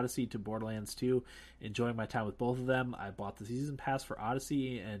Creed Odyssey to Borderlands 2, enjoying my time with both of them. I bought the Season Pass for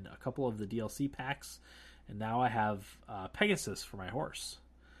Odyssey and a couple of the DLC packs, and now I have Pegasus for my horse.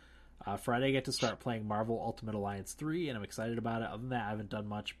 Friday I get to start playing Marvel Ultimate Alliance 3, and I'm excited about it. Other than that, I haven't done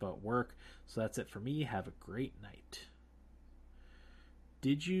much but work, so that's it for me. Have a great night."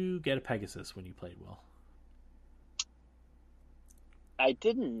 Did you get a Pegasus when you played, Will? I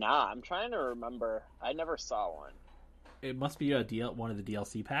did not. I'm trying to remember. I never saw one. It must be one of the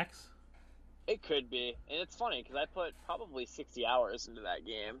DLC packs. It could be. And it's funny, because I put probably 60 hours into that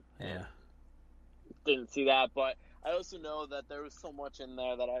game. Yeah. Didn't see that, but I also know that there was so much in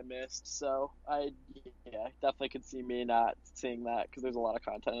there that I missed, so I definitely could see me not seeing that, because there's a lot of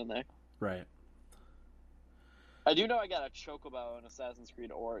content in there. Right. I do know I got a Chocobo in Assassin's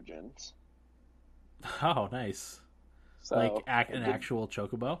Creed Origins. Oh, nice. So, like an actual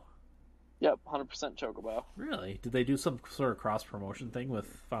Chocobo? Yep, 100% Chocobo. Really? Did they do some sort of cross-promotion thing with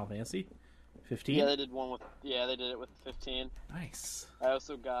Final Fantasy 15? Yeah, they did they did it with 15. Nice. I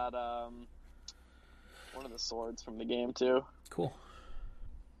also got one of the swords from the game too. Cool.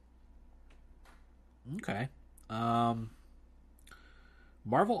 Okay. Marvel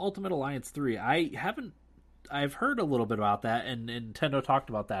Ultimate Alliance 3. I've heard a little bit about that, and Nintendo talked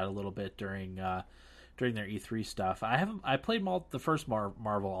about that a little bit during their E3 stuff. I played the first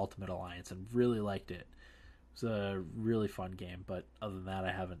Marvel Ultimate Alliance and really liked it. It was a really fun game, but other than that,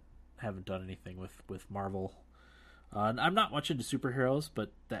 I haven't done anything with Marvel. I'm not much into superheroes,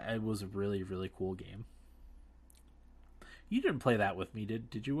 but it was a really, really cool game. You didn't play that with me,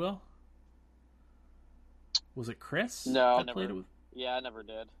 did you, Will? Was it Chris? No, I played it with? Yeah, I never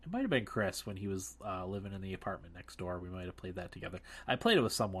did. It might have been Chris when he was living in the apartment next door. We might have played that together. I played it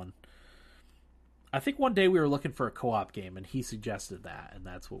with someone. I think one day we were looking for a co-op game, and he suggested that, and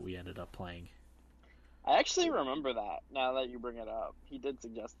that's what we ended up playing. I actually remember that. Now that you bring it up, he did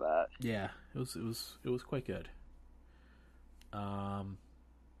suggest that. Yeah, it was quite good.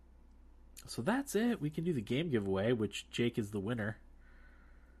 So that's it. We can do the game giveaway, which Jake is the winner.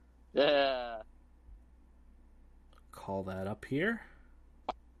 Yeah. Call that up here.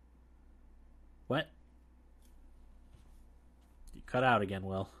 What? You cut out again,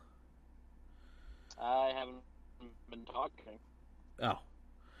 Will. I haven't been talking. Oh.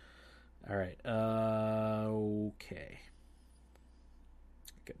 Alright. Okay.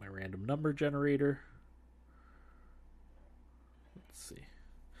 Get my random number generator. Let's see.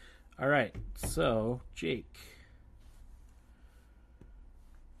 Alright, so, Jake.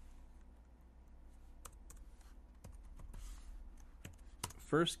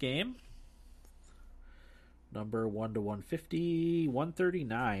 First game. Number 1 to 150.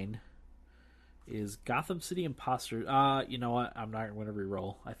 139 is Gotham City Imposters. You know what? I'm not going to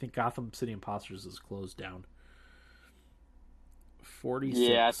re-roll. I think Gotham City Imposters is closed down. 46.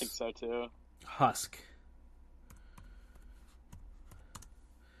 Yeah, I think so too. Husk.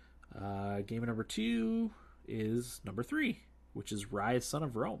 Game number 2 is number 3, which is Rise, Son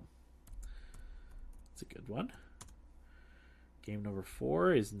of Rome. It's a good one. Game number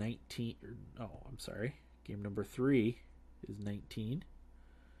 4 is 19. Game number 3 is 19,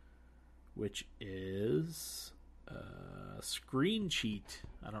 which is Screen Cheat.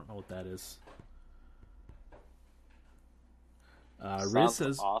 I don't know what that is. Riz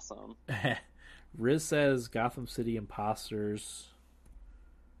says awesome. Riz says Gotham City Imposters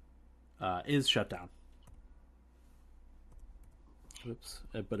is shut down. Whoops!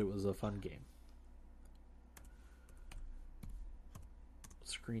 But it was a fun game.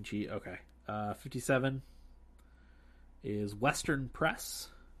 Screen Cheat. Okay. 57 is Western Press.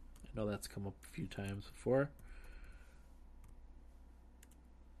 I know that's come up a few times before.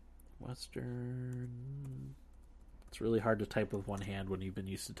 Western It's really hard to type with one hand when you've been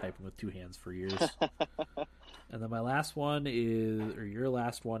used to typing with two hands for years. And then my last one is, or your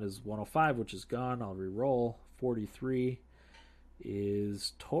last one is 105, which is gone. I'll re-roll. 43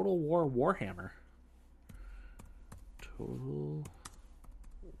 is Total War Warhammer. Total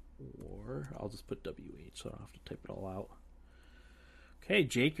War. I'll just put WH so I don't have to type it all out. Okay,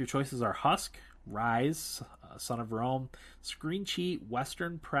 Jake, your choices are Husk, Rise, Son of Rome, Screen Cheat,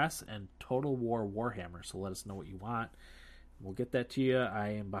 Western Press, and Total War Warhammer. So let us know what you want. We'll get that to you. I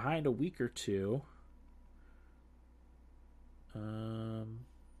am behind a week or two. 2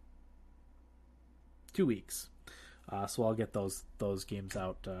 weeks. So I'll get those games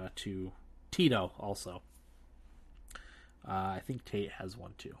out to Tito also. I think Tate has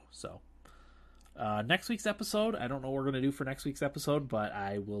one too. So next week's episode, I don't know what we're going to do for next week's episode, but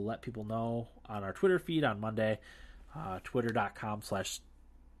I will let people know on our Twitter feed on Monday.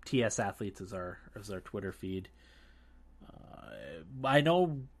 Twitter.com/TSAthletes is our Twitter feed. I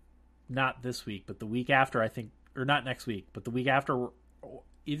know not this week, but the week after, I think, or not next week, but the week after,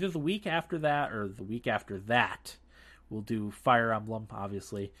 either the week after that or the week after that, we'll do Fire Emblem,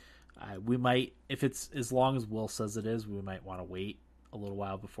 obviously. We might, if it's as long as Will says it is, we might want to wait a little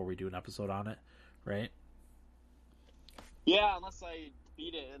while before we do an episode on it, right? Yeah, unless I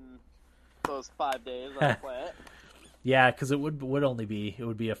beat it in those 5 days I'll play it. Yeah, because it would only be, it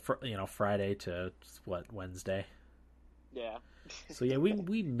would be a Friday to Wednesday. Yeah. So yeah,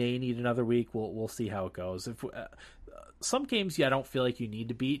 we may need another week. We'll see how it goes. If some games, I don't feel like you need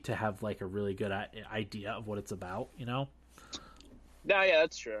to beat to have like a really good idea of what it's about. No, yeah,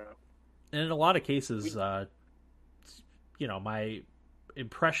 that's true. And in a lot of cases, my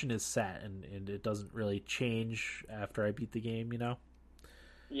impression is set, and it doesn't really change after I beat the game.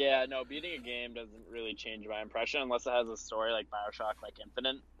 Yeah, no, beating a game doesn't really change my impression unless it has a story like BioShock, like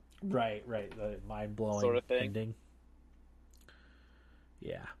Infinite. Right, the mind-blowing sort of thing. ending.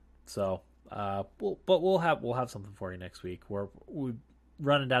 Yeah. So, we'll have something for you next week. We're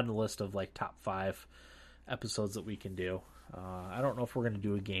running down the list of like top 5 episodes that we can do. I don't know if we're going to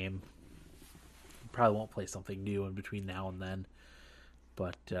do a game. Probably won't play something new in between now and then.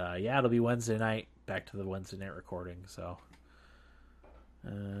 But yeah, it'll be Wednesday night. Back to the Wednesday night recording. So,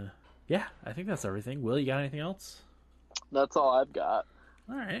 yeah, I think that's everything. Will, you got anything else? That's all I've got.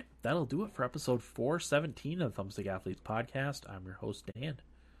 All right, that'll do it for episode 417 of the Thumbstick Athletes podcast. I'm your host, Dan.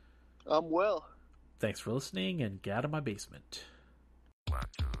 I'm Will. Thanks for listening, and get out of my basement. 1,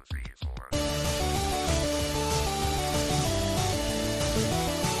 2, 3, 4.